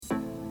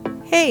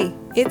Hey,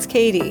 it's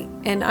Katie,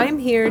 and I'm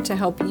here to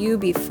help you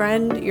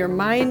befriend your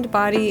mind,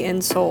 body,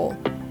 and soul.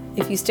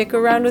 If you stick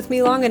around with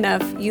me long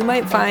enough, you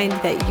might find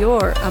that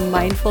you're a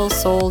mindful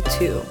soul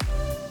too.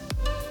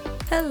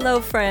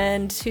 Hello,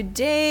 friend.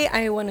 Today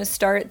I want to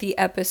start the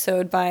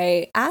episode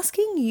by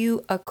asking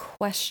you a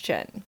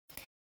question.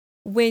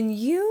 When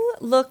you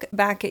look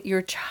back at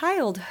your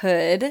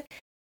childhood,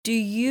 do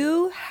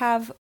you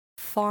have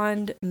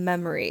fond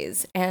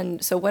memories?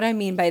 And so what I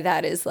mean by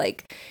that is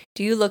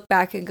do you look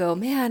back and go,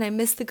 man, I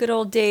miss the good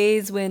old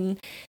days when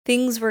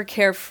things were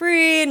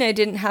carefree and I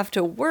didn't have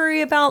to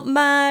worry about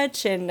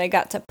much and I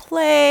got to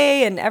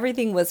play and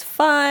everything was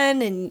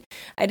fun and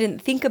I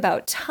didn't think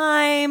about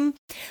time.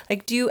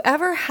 Do you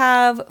ever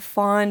have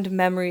fond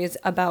memories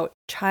about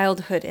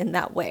childhood in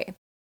that way?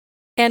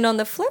 And on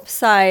the flip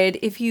side,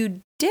 if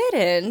you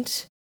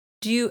didn't,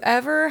 do you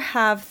ever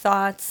have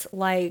thoughts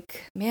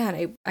like,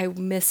 man, I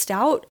missed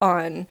out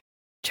on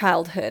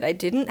childhood. I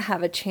didn't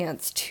have a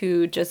chance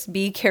to just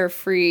be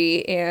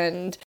carefree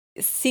and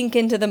sink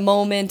into the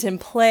moment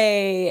and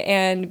play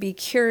and be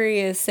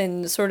curious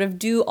and sort of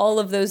do all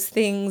of those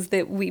things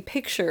that we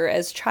picture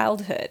as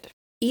childhood.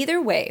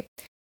 Either way,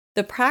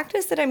 the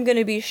practice that I'm going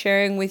to be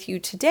sharing with you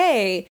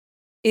today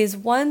is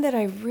one that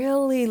I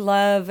really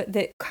love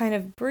that kind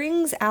of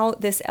brings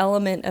out this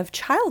element of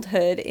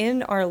childhood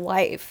in our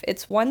life.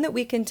 It's one that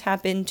we can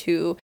tap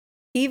into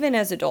even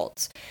as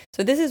adults.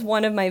 So this is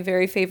one of my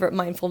very favorite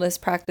mindfulness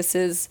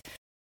practices.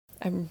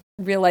 I'm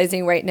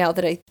realizing right now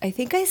that I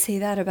think I say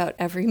that about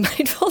every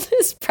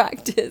mindfulness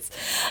practice.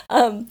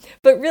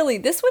 But really,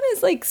 this one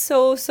is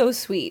so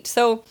sweet.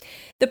 So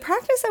the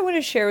practice I want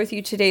to share with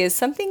you today is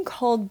something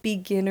called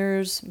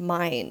beginner's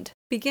mind.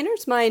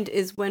 Beginner's mind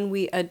is when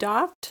we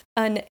adopt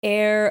an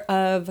air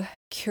of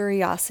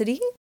curiosity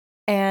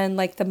and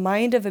the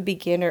mind of a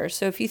beginner.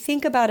 So if you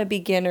think about a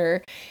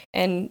beginner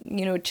and,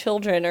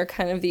 children are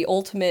kind of the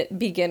ultimate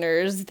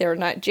beginners, they're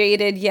not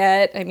jaded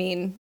yet. I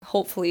mean,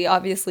 hopefully,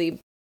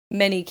 obviously,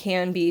 many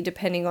can be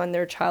depending on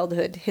their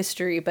childhood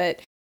history,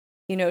 but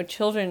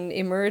children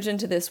emerge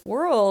into this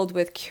world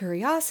with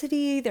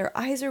curiosity, their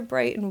eyes are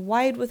bright and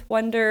wide with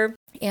wonder,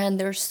 and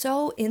they're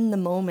so in the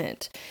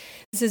moment.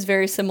 This is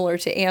very similar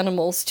to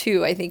animals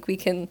too. I think we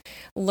can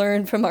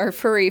learn from our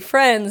furry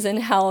friends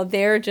and how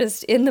they're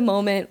just in the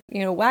moment,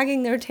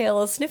 wagging their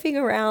tails, sniffing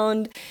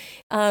around,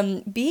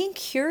 being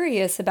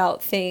curious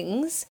about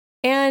things.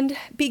 And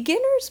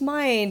beginner's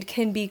mind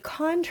can be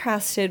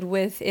contrasted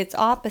with its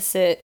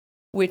opposite,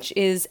 which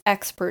is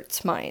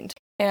expert's mind.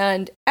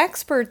 And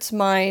expert's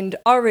mind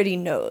already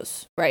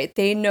knows, right?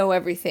 They know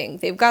everything.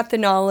 They've got the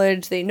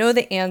knowledge, they know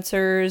the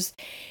answers.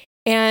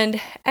 And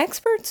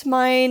expert's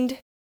mind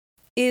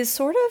is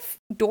sort of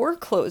door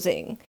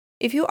closing.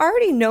 If you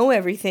already know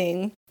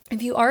everything,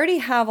 if you already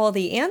have all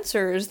the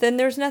answers, then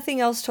there's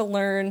nothing else to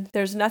learn,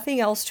 there's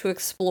nothing else to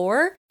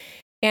explore,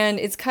 and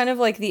it's kind of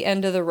like the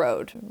end of the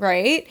road,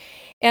 right?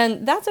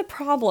 And that's a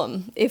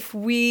problem if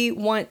we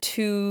want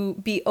to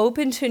be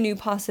open to new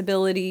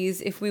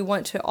possibilities, if we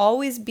want to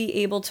always be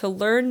able to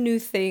learn new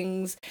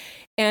things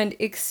and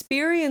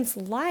experience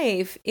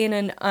life in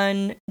an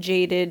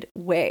unjaded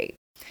way.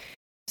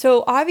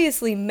 So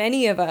obviously,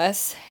 many of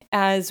us,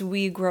 as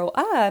we grow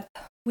up,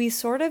 we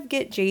sort of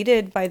get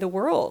jaded by the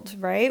world,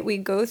 right? We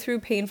go through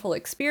painful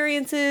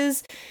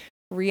experiences.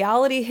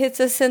 Reality hits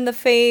us in the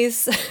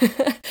face.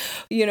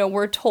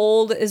 We're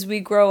told as we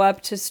grow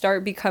up to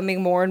start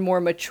becoming more and more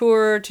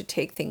mature, to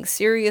take things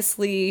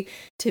seriously,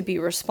 to be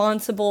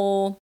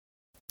responsible.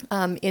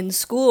 In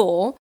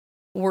school,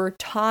 we're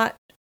taught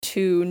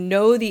to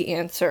know the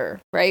answer,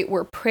 right?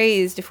 We're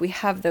praised if we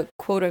have the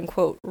quote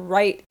unquote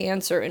right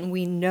answer and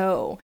we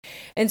know.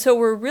 And so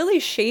we're really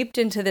shaped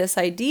into this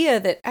idea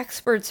that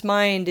expert's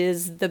mind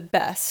is the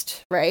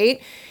best, right?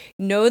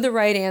 Know the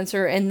right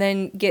answer and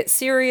then get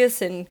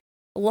serious and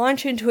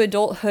launch into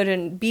adulthood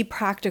and be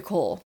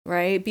practical,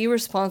 right? Be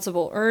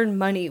responsible, earn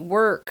money,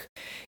 work,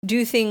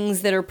 do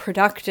things that are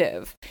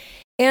productive.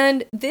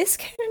 And this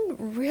can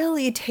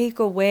really take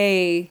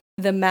away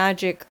the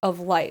magic of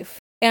life.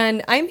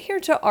 And I'm here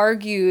to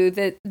argue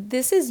that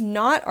this is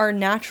not our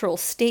natural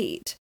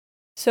state.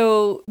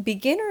 So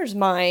beginner's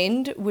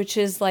mind, which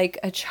is like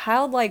a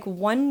childlike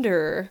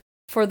wonder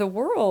for the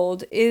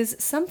world, is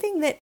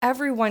something that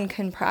everyone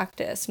can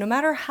practice. No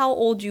matter how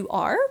old you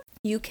are,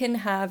 you can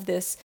have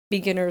this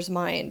beginner's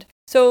mind.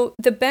 So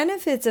the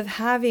benefits of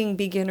having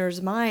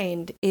beginner's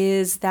mind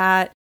is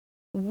that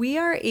we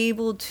are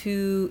able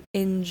to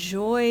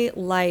enjoy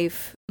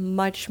life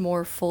much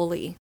more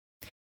fully.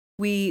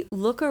 We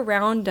look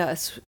around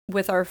us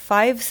with our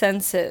five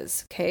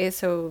senses, okay?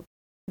 So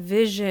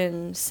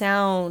vision,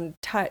 sound,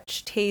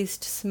 touch,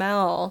 taste,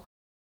 smell,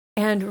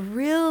 and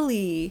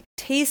really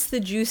taste the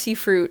juicy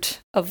fruit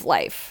of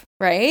life,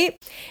 right?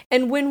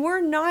 And when we're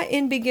not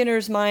in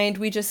beginner's mind,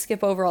 we just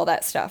skip over all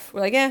that stuff.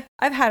 We're like,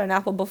 I've had an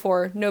apple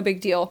before, no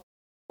big deal.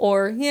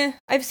 Or,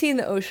 I've seen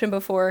the ocean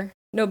before,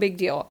 no big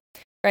deal,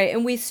 right?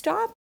 And we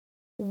stop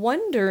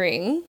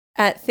wondering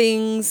at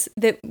things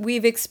that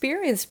we've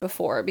experienced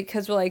before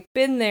because we're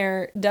been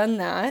there, done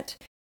that.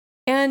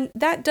 And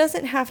that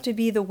doesn't have to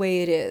be the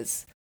way it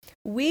is.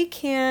 We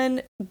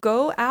can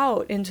go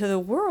out into the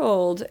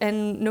world,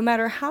 and no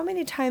matter how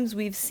many times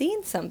we've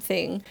seen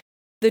something,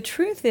 the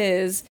truth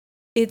is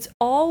it's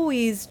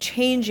always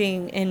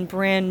changing and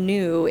brand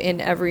new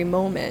in every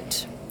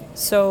moment.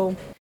 So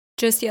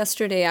just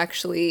yesterday,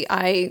 actually,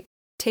 I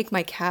take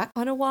my cat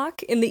on a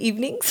walk in the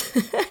evenings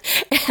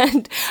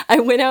and I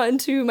went out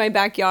into my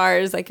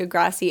backyard, like a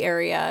grassy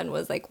area, and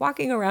was like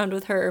walking around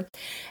with her.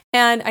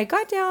 And I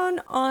got down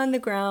on the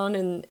ground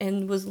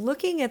and was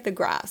looking at the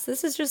grass.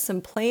 This is just some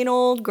plain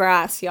old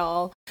grass,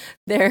 y'all.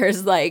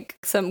 There's like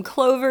some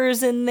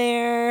clovers in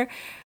there.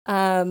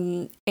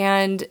 And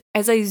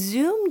as I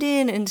zoomed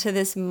in into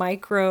this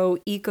micro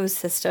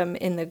ecosystem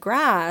in the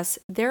grass,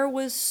 there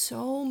was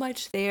so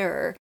much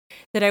there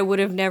that I would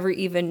have never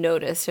even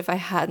noticed if I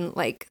hadn't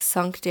like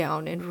sunk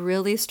down and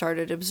really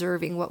started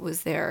observing what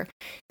was there.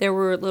 There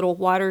were little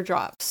water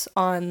drops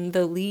on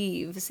the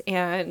leaves,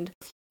 and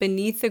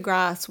beneath the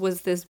grass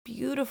was this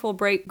beautiful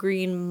bright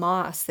green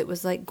moss that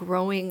was like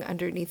growing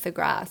underneath the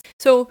grass.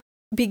 So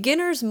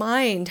beginner's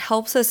mind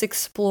helps us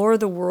explore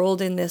the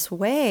world in this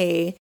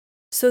way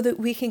so that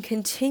we can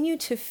continue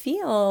to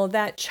feel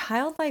that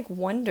childlike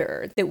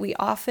wonder that we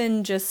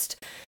often just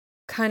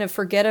kind of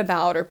forget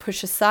about or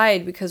push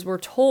aside because we're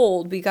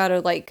told we got to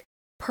like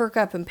perk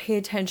up and pay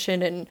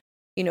attention and,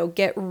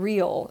 get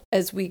real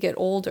as we get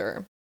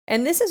older.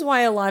 And this is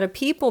why a lot of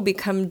people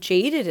become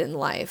jaded in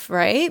life,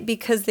 right?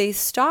 Because they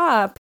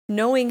stop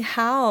knowing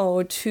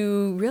how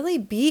to really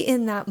be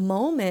in that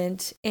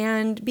moment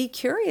and be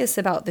curious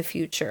about the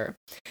future.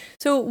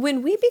 So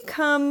when we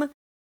become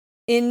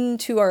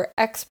into our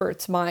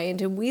expert's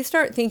mind and we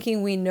start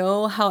thinking we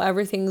know how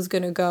everything's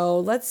going to go,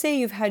 let's say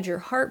you've had your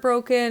heart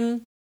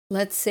broken.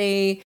 Let's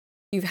say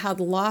you've had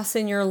loss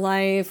in your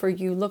life, or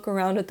you look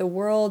around at the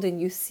world and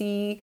you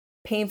see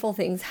painful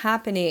things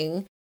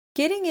happening.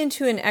 Getting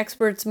into an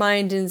expert's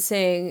mind and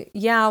saying,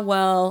 yeah,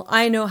 well,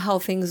 I know how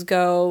things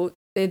go.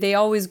 They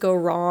always go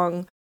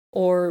wrong,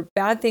 or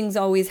bad things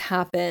always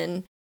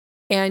happen.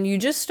 And you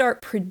just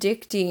start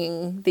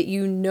predicting that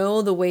you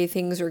know the way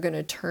things are going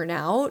to turn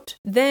out,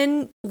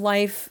 then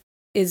life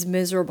is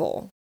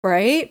miserable,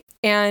 right?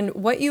 And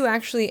what you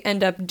actually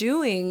end up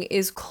doing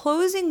is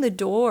closing the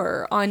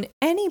door on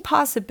any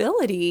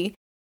possibility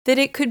that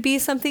it could be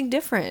something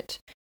different,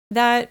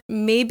 that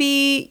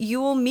maybe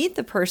you will meet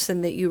the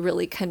person that you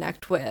really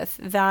connect with,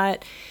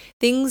 that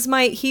things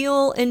might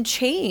heal and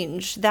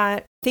change,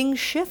 that things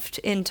shift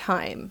in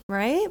time,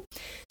 right?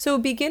 So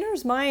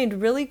beginner's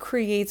mind really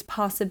creates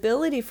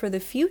possibility for the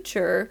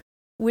future,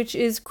 which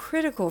is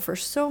critical for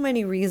so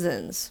many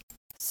reasons.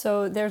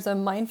 So there's a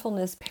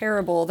mindfulness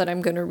parable that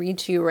I'm going to read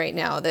to you right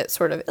now that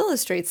sort of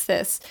illustrates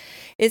this.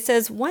 It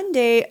says, one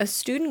day a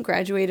student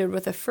graduated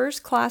with a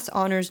first-class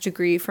honors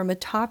degree from a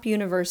top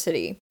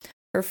university.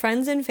 Her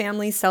friends and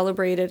family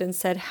celebrated and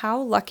said how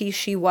lucky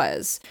she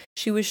was.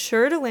 She was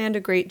sure to land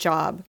a great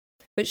job.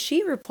 But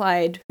she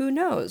replied, "Who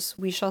knows?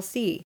 We shall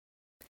see."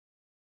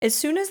 As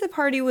soon as the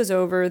party was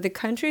over, the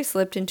country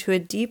slipped into a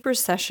deep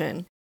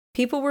recession.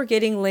 People were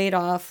getting laid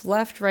off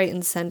left, right,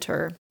 and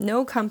center.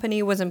 No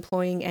company was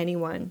employing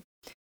anyone.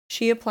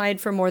 She applied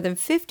for more than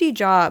 50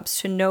 jobs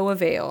to no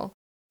avail.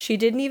 She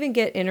didn't even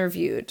get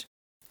interviewed.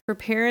 Her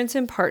parents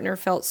and partner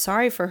felt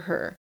sorry for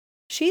her.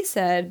 She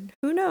said,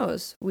 "Who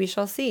knows? We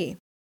shall see."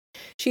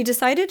 She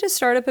decided to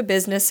start up a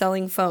business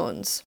selling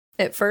phones.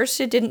 At first,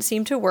 it didn't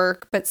seem to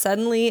work, but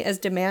suddenly, as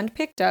demand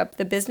picked up,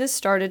 the business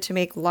started to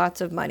make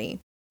lots of money.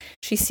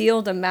 She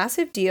sealed a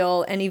massive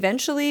deal and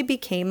eventually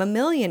became a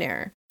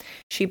millionaire.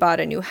 She bought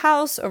a new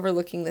house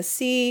overlooking the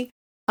sea.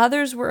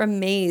 Others were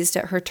amazed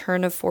at her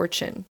turn of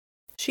fortune.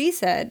 She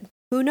said,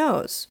 "Who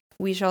knows?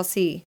 We shall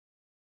see."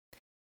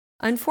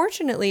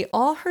 Unfortunately,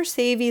 all her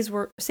savings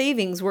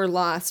were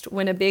lost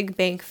when a big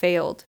bank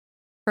failed.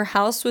 Her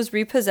house was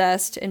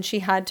repossessed and she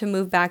had to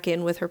move back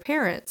in with her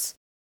parents.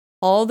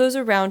 All those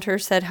around her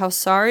said how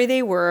sorry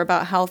they were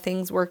about how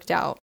things worked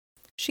out.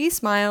 She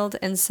smiled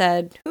and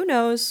said, "Who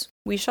knows?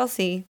 We shall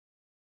see."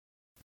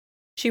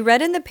 She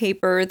read in the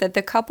paper that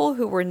the couple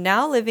who were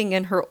now living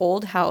in her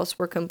old house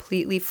were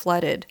completely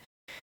flooded.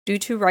 Due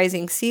to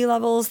rising sea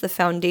levels, the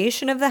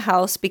foundation of the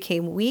house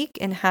became weak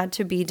and had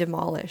to be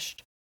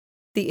demolished.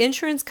 The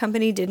insurance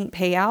company didn't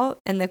pay out,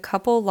 and the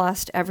couple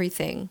lost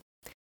everything.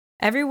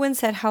 Everyone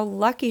said how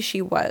lucky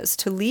she was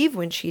to leave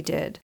when she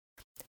did.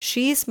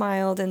 She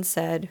smiled and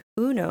said,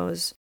 "Who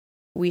knows?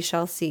 We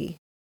shall see."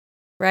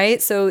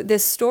 Right? So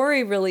this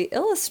story really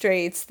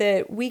illustrates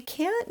that we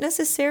can't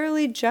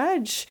necessarily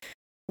judge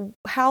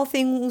how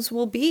things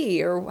will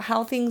be or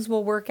how things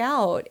will work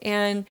out.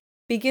 And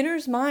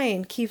beginner's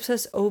mind keeps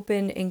us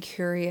open and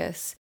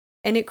curious.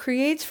 And it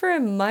creates for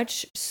a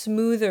much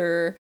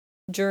smoother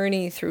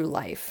journey through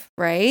life,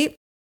 right?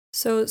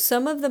 So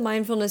some of the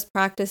mindfulness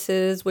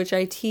practices, which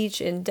I teach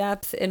in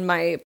depth in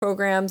my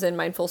programs in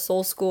Mindful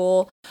Soul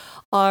School,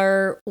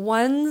 are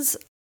ones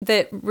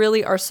that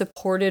really are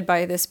supported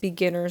by this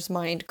beginner's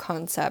mind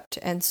concept.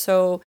 And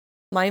so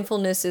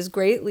mindfulness is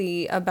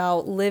greatly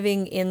about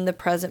living in the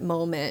present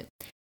moment,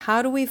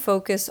 How do we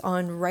focus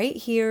on right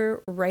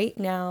here, right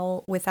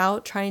now,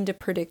 without trying to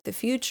predict the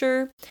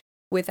future,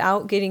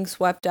 without getting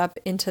swept up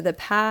into the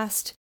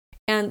past?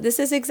 And this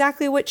is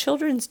exactly what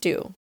children's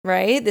do,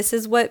 right? This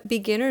is what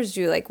beginners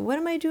do. Like, what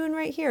am I doing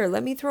right here?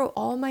 Let me throw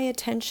all my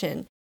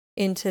attention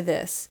into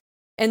this.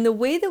 And the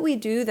way that we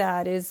do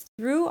that is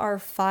through our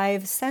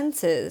 5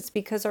 senses,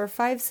 because our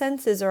 5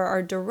 senses are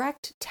our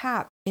direct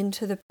tap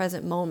into the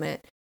present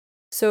moment.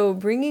 So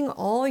bringing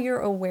all your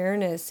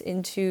awareness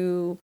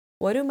into,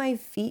 what do my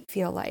feet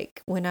feel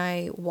like when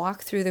I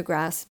walk through the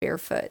grass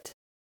barefoot?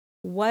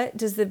 What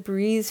does the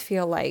breeze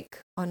feel like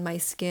on my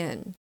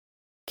skin?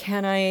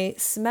 Can I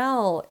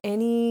smell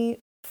any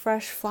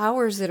fresh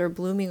flowers that are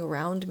blooming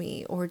around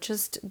me, or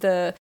just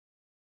the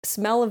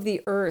smell of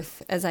the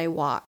earth as I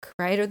walk,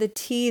 right? Or the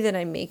tea that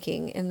I'm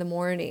making in the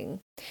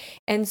morning.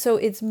 And so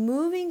it's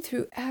moving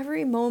through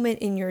every moment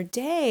in your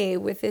day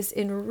with this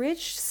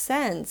enriched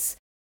sense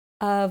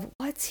of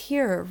what's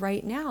here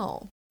right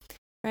now,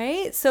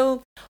 right?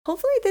 So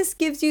hopefully this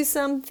gives you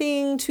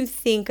something to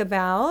think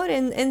about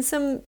and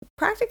some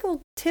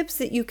practical tips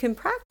that you can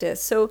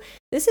practice. So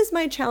this is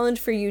my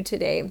challenge for you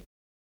today,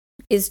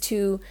 is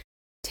to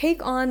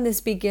take on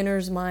this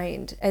beginner's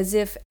mind as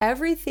if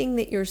everything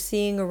that you're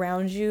seeing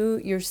around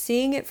you, you're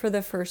seeing it for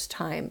the first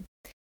time.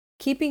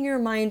 Keeping your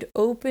mind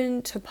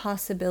open to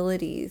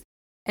possibilities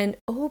and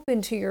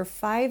open to your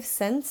 5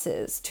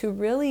 senses to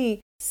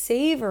really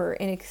savor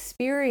and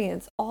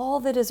experience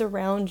all that is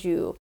around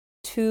you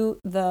to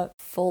the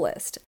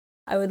fullest.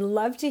 I would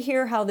love to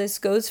hear how this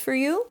goes for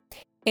you,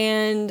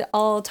 and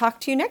I'll talk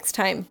to you next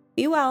time.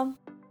 Be well.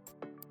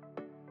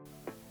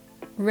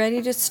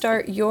 Ready to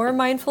start your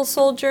mindful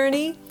soul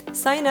journey?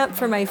 Sign up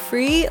for my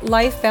free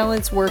life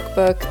balance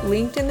workbook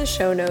linked in the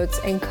show notes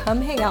and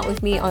come hang out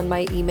with me on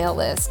my email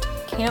list.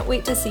 Can't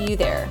wait to see you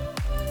there.